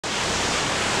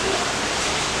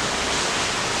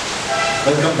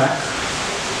Welcome back.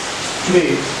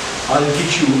 Today I'll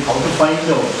teach you how to find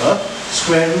out the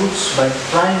square roots by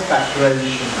prime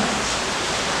factorization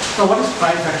math. Now what is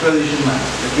prime factorization math?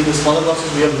 Like in the smaller classes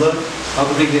we have learned how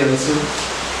to take the LCM,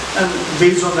 and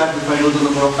based on that we find out the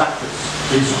number of factors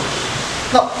based on it.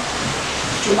 Now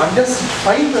to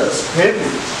find the square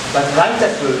root by prime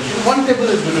factorization, one table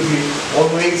is going to be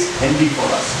always handy for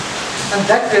us, and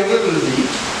that table will be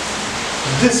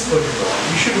this particular one.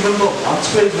 You should remember 1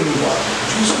 square is going to be 1,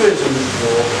 2 square is going to be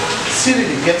 4,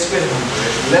 serially get square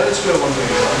 100, 11 square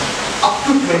 121, up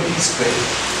to 20 square.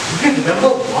 You can remember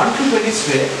 1 to 20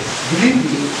 square. Believe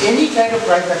me, any kind of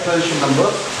prime factorization number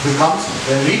becomes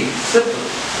very simple.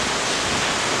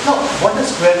 Now, what is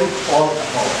square root all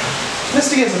about? Let's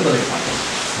take a simple example.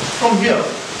 From here,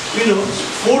 we know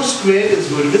 4 square is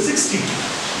going to be 16.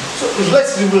 So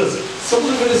let's reverse it.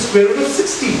 Suppose it is square root of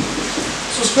 16.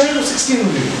 So square root of 16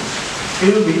 will be,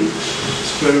 it will be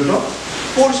square root of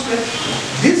 4 square.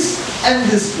 This and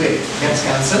this square gets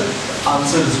cancelled. The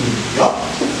answer is going to be your.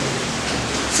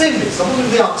 Same way, suppose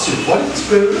if they ask you, what is the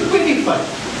square root of 25?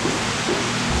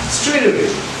 Straight away,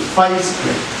 5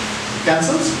 square.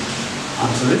 Cancels?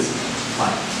 Answer is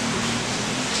 5.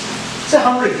 Say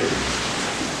 100.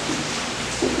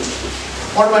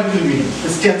 Automatically meaning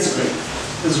is 10 square.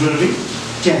 This is going to be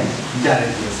 10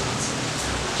 directly as answer.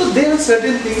 So there are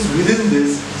certain things within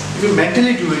this, if you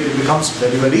mentally do it, it becomes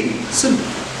very, very simple.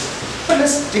 But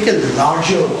let's take a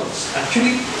larger ones.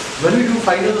 Actually, when we do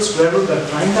find out the square root by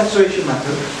prime factorization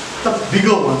method, the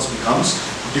bigger ones becomes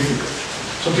difficult.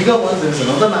 So bigger ones, there is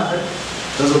another method.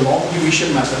 There's a long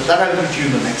division method that I will teach you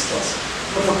in the next class.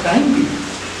 But for time being,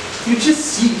 you just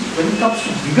see when it comes to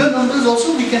bigger numbers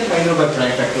also we can find out by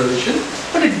prime factorization,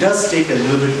 but it does take a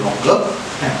little bit longer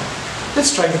time. Let's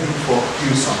try to do for a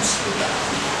few sums with that.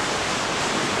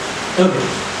 Okay,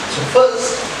 so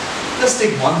first, let's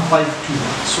take 1521.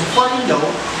 So find out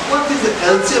what is the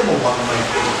LCM of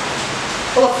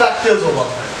 1521 or factors of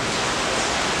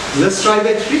 1521. Let's try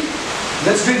by 3.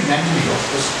 Let's do it manually, of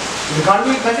course. If you can't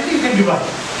do it manually, you can divide.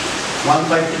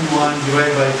 1521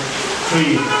 divided by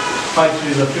 3. 5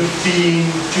 3 is a 15,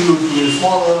 2 is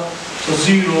smaller, so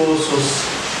 0, so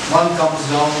 1 comes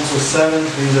down, so 7 3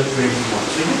 is a 21.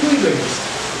 So you can do it like this.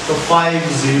 So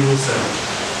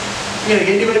 507. Yeah,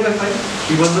 again divided by 5,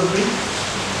 3 ones are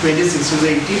 3, 26 is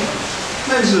 18,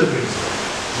 9 is 20.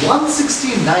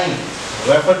 169,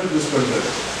 refer to this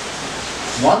particular.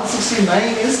 169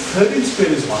 is 13 square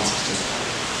is 169.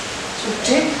 So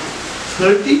take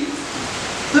 30,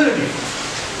 30.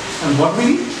 And what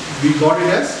we need? We got it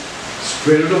as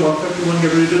square root of 1521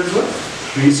 calculated as what?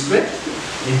 3 square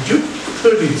into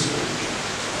 13 square.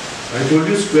 I told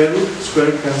you square root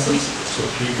cancels, so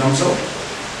 3 comes out.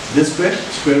 This square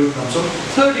root comes out,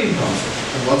 13 comes out.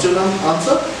 And what's your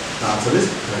answer? The answer is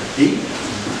 30.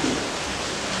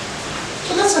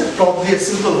 So that's probably a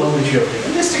simple one which you have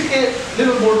taken. Let's take a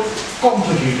little more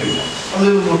complicated one. A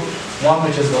little more one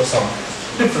which has got some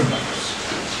different numbers.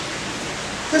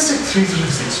 Let's take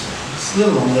 3364. It's a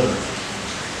little longer than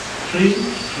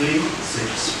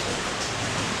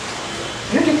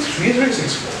 3364. You take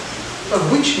 3364. But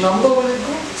which number will it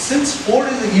go? Since 4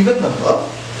 is an even number,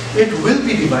 it will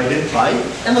be divided by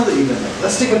another even number.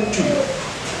 Let's take a 2.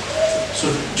 So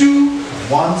 2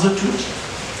 ones are 2.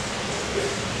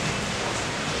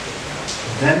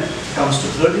 Then it comes to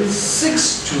 13,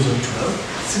 6 twos are 12,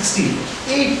 16,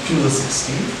 8 twos are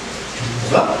 16,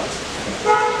 2s are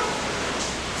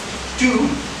 2,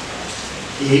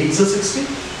 8s are 16,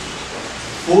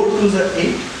 4 twos are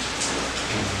 8,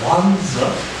 1s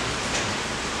are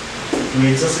 2,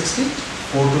 8s are 16,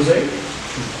 4 twos are 8, 2.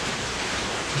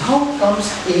 Now comes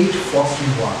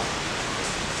 841.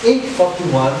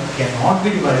 841 cannot be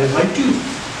divided by 2.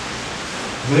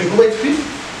 Will it go by 3? 3,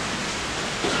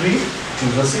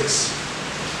 2s are 6.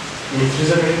 8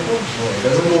 3s are 24. No, it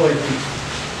doesn't go by 3.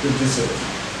 With this way.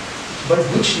 But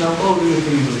which number will you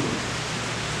think will go?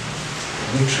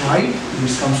 We tried,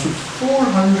 this comes to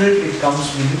 400, it comes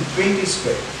within 20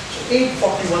 square. So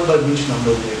 841 by which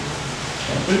number will it go?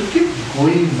 We'll keep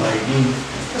going by again.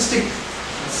 Let's take,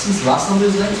 since last number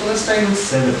is 9, so let's try with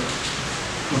 7.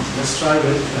 Let's try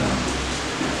with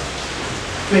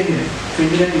 29.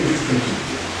 29 is 20.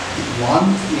 1, 8.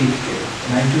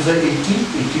 9 twos are 18.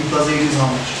 18 plus 8 is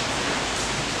how much?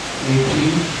 18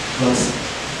 plus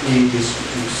 8 is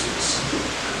 26.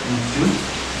 Into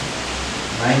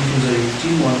 9 twos are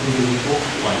 18. 1, 2, 3, 4,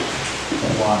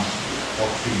 5. 1, 4,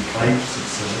 3, 5,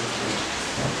 6, 7,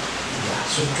 8.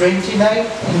 So 29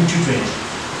 into 20.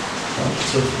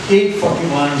 So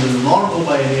 841 will not go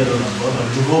by any other number, but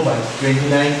will go by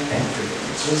 29 and 28.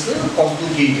 So it's a little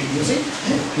complicated, you see.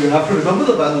 You have to remember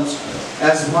the values.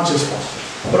 as much as possible.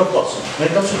 But of course, when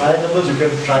it comes to higher numbers, you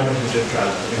can try to do trial.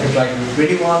 You can try to do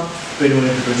 21, 21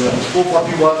 into 21 is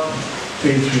 441,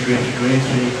 23,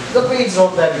 23. The way it's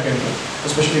not that you can do,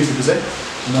 especially if it is a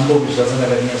number which doesn't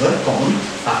have any other common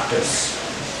factors.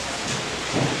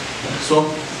 So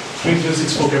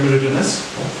 3364 can be written as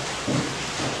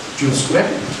 2 square.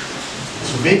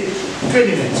 So make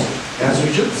 29 square. As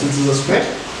usual, since it's a square,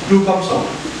 2 comes out.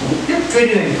 Yeah,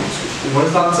 29 comes out. What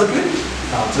is the answer to it?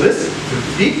 The answer is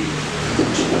 50.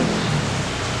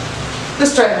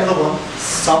 Let's try another one.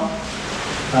 Sum,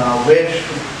 where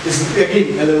this is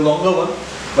again a little longer one,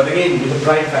 but again with a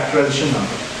prime factorization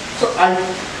number. So I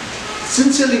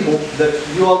sincerely hope that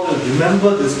you all will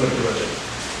remember this particular thing.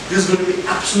 This is going to be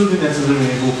absolutely necessary when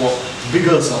you go for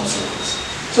bigger sums like this.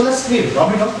 So let's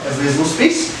rub it up as there is no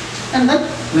space, and then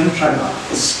we'll try it out.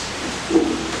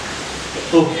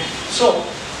 Okay, so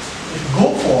if you go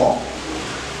for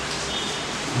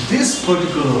this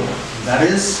particular one, that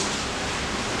is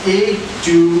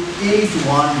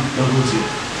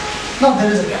 828100. Now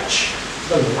there is a catch.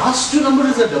 The last two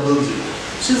numbers is a 00.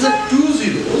 Since there are 2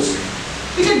 zeros,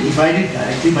 we can divide it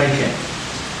directly by 10.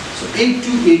 So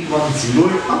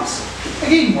 82810 it comes.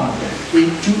 Again 1 10.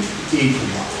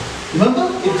 8281. Remember,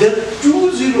 if there are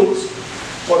 2 zeros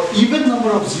or even number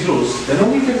of zeros, then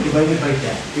only you can divide it by 10.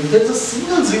 If there is a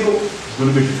single zero, it's going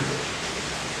to be difficult.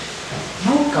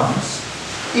 Now comes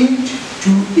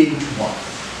 8281.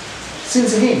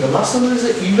 Since again the last number is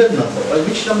an even number, by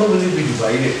which number will it be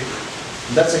divided?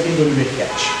 That's again going to be a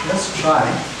catch. Let's try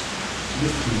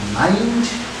with 9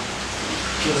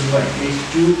 plus by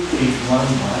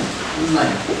 82811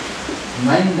 9. 9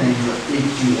 9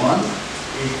 81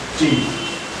 18.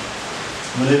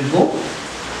 Will it go?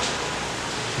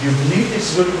 Do you believe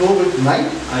it's going to go with 9?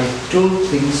 I don't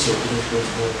think so. It is going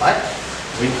to go by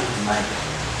with 9.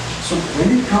 So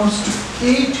when it comes to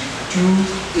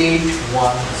 82810,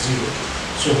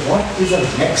 so what is the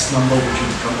next number which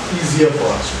will become easier for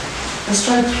us? Let's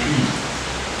try 3. 3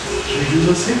 to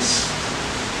the 6.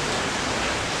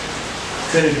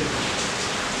 22.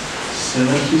 7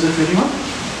 to the 21.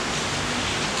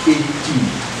 18.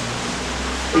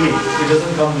 Again, it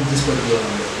doesn't come with this particular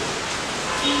number.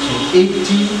 So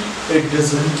 18, it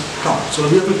doesn't count. So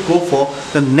we have to go for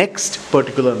the next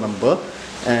particular number,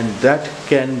 and that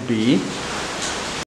can be